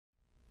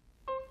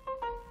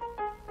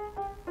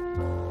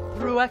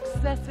through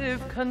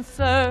excessive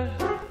concern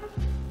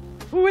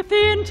with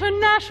the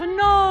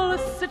international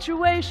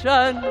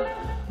situation.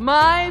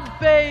 My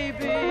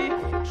baby,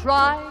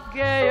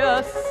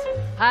 Trigaius,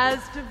 has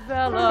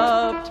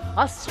developed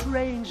a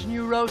strange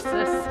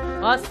neurosis,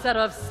 a set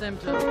of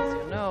symptoms,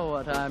 you know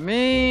what I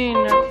mean.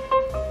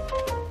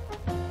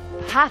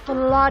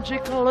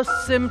 Pathological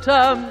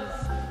symptoms,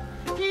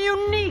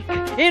 unique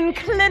in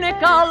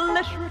clinical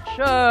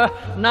literature,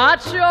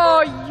 not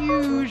your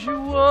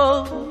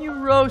usual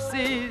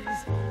neuroses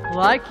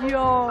like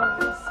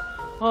yours,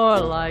 or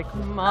like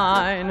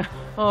mine,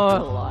 or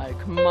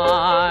like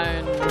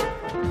mine.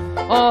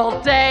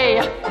 All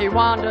day he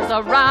wanders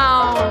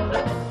around,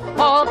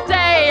 all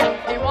day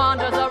he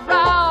wanders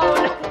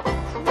around,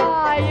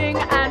 crying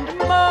and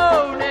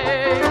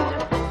moaning,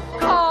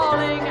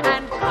 calling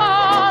and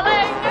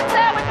calling. If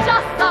there were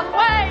just some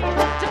way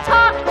to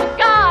talk to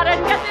God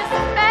and get this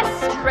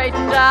mess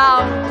straightened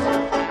out.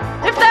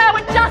 If there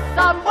were just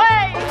some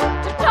way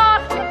to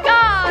talk to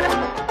God,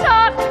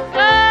 talk to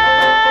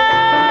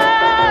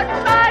God.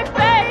 My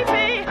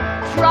baby,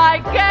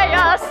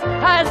 Trigaius,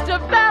 has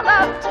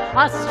developed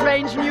a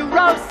strange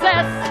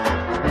neurosis.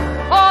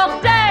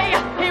 All day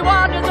he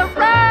wanders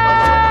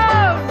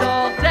around,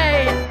 all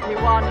day he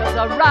wanders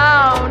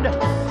around,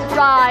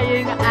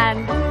 crying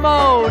and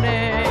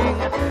moaning,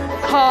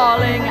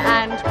 calling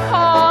and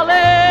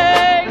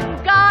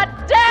calling. God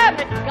damn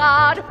it,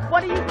 God,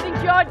 what do you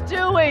think you're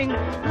doing?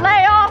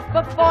 Lay off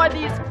before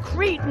these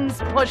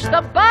cretins push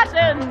the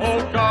button.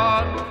 Oh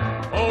God,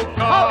 oh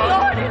God, oh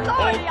Lordy,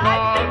 Lordy, oh God,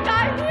 I think I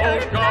hear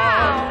oh it God.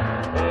 now.